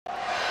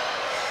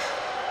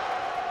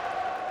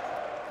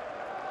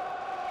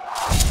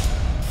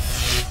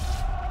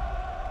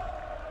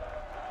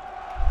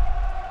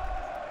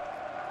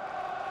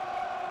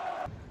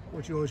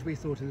Well, George, we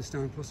thought in the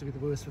stand possibly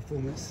the worst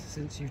performance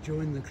since you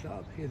joined the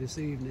club here this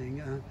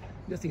evening.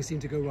 Nothing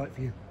seemed to go right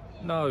for you.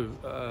 No,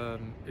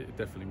 it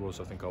definitely was.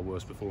 I think our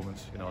worst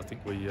performance. I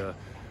think we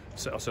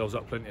set ourselves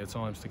up plenty of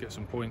times to get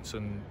some points,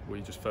 and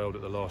we just failed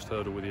at the last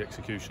hurdle with the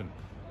execution.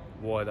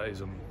 Why that is,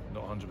 I'm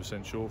not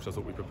 100% sure, because I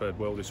thought we prepared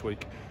well this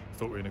week. I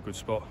thought we were in a good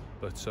spot,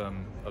 but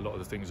a lot of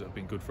the things that have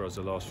been good for us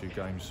the last few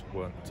games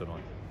weren't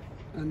tonight.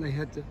 And they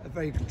had a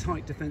very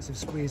tight defensive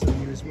squeeze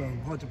on you as well,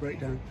 hard to break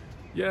down.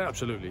 Yeah,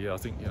 absolutely. Yeah, I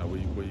think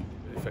we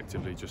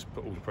effectively just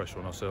put all the pressure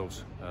on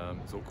ourselves. I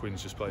thought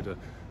Quins just played a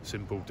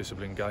simple,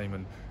 disciplined game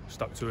and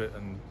stuck to it,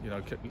 and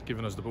kept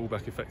giving us the ball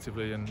back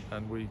effectively,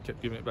 and we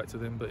kept giving it back to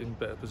them, but in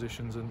better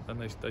positions, and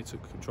they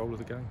took control of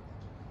the game.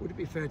 Would it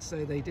be fair to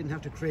say they didn't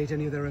have to create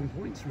any of their own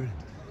points, really?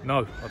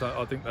 No,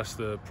 I think that's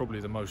probably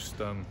the most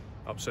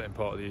upsetting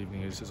part of the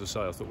evening. Is, as I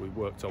say, I thought we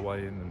worked our way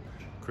in and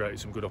created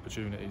some good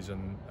opportunities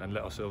and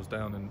let ourselves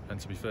down. And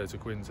to be fair to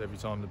Quins, every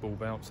time the ball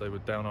bounced, they were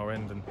down our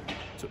end and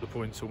took the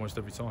points almost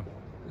every time.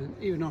 And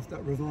even after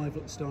that revival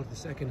at the start of the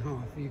second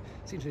half, you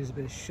seemed to lose a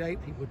bit of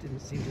shape. People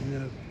didn't seem to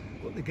know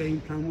what the game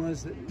plan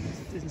was. There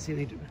didn't seem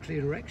any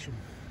clear direction.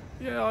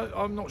 Yeah,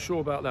 I'm not sure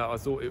about that. I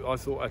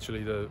thought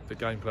actually the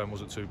game plan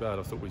wasn't too bad.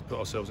 I thought we'd put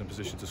ourselves in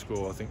position to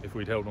score. I think if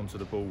we'd held onto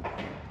the ball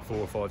 4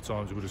 or 5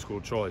 times, we would have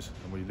scored tries.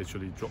 And we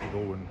literally dropped the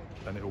ball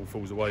and it all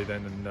falls away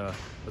then. And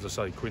as I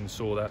say, Quinn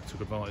saw that,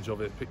 took advantage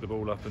of it, picked the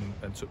ball up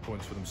and took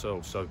points for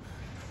themselves. So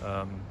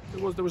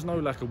there was no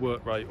lack of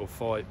work rate or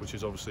fight, which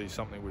is obviously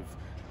something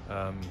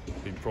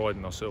we've been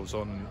priding ourselves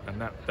on. And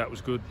that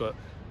was good, but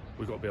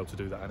we've got to be able to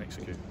do that and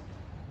execute.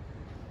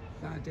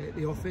 Bad day at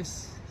the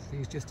office.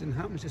 Things just didn't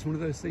happen. It's just one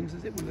of those things,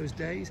 is it? One of those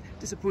days.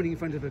 Disappointing in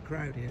front of a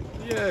crowd here.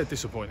 Yeah,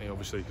 disappointing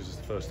obviously, because it's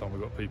the first time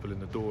we've got people in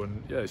the door,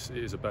 and yeah, it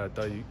is a bad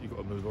day. You've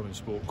got to move on in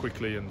sport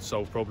quickly and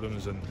solve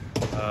problems, and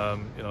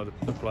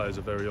the players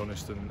are very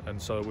honest,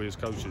 and so are we as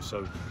coaches.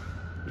 So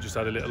we just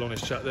had a little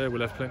honest chat there.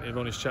 We'll have plenty of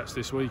honest chats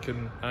this week,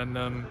 and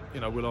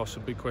we'll ask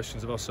some big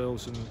questions of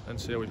ourselves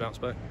and see how we bounce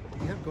back.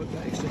 You have got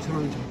that extra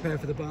time to prepare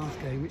for the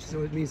Bath game, which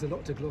means a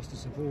lot to Gloucester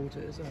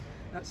supporters.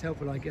 That's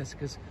helpful, I guess,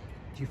 because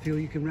do you feel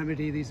you can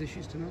remedy these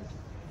issues tonight?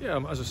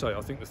 Yeah, as I say, I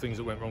think the things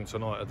that went wrong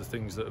tonight are the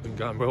things that have been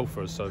going well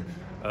for us. So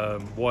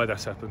why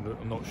that's happened,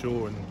 I'm not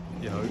sure.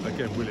 And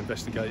again, we'll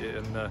investigate it.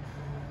 And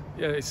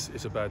yeah,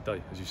 it's a bad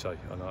day, as you say.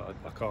 And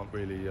I can't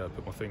really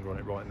put my finger on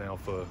it right now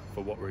for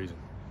what reason.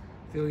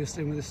 Feel you're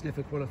still with a sniff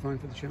of qualifying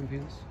for the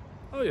champions?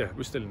 Oh yeah,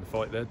 we're still in the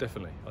fight there,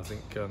 definitely. I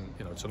think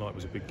tonight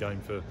was a big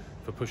game for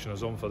pushing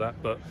us on for that,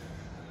 but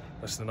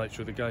that's the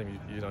nature of the game.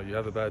 You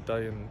have a bad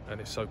day, and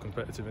it's so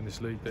competitive in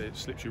this league that it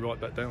slips you right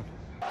back down.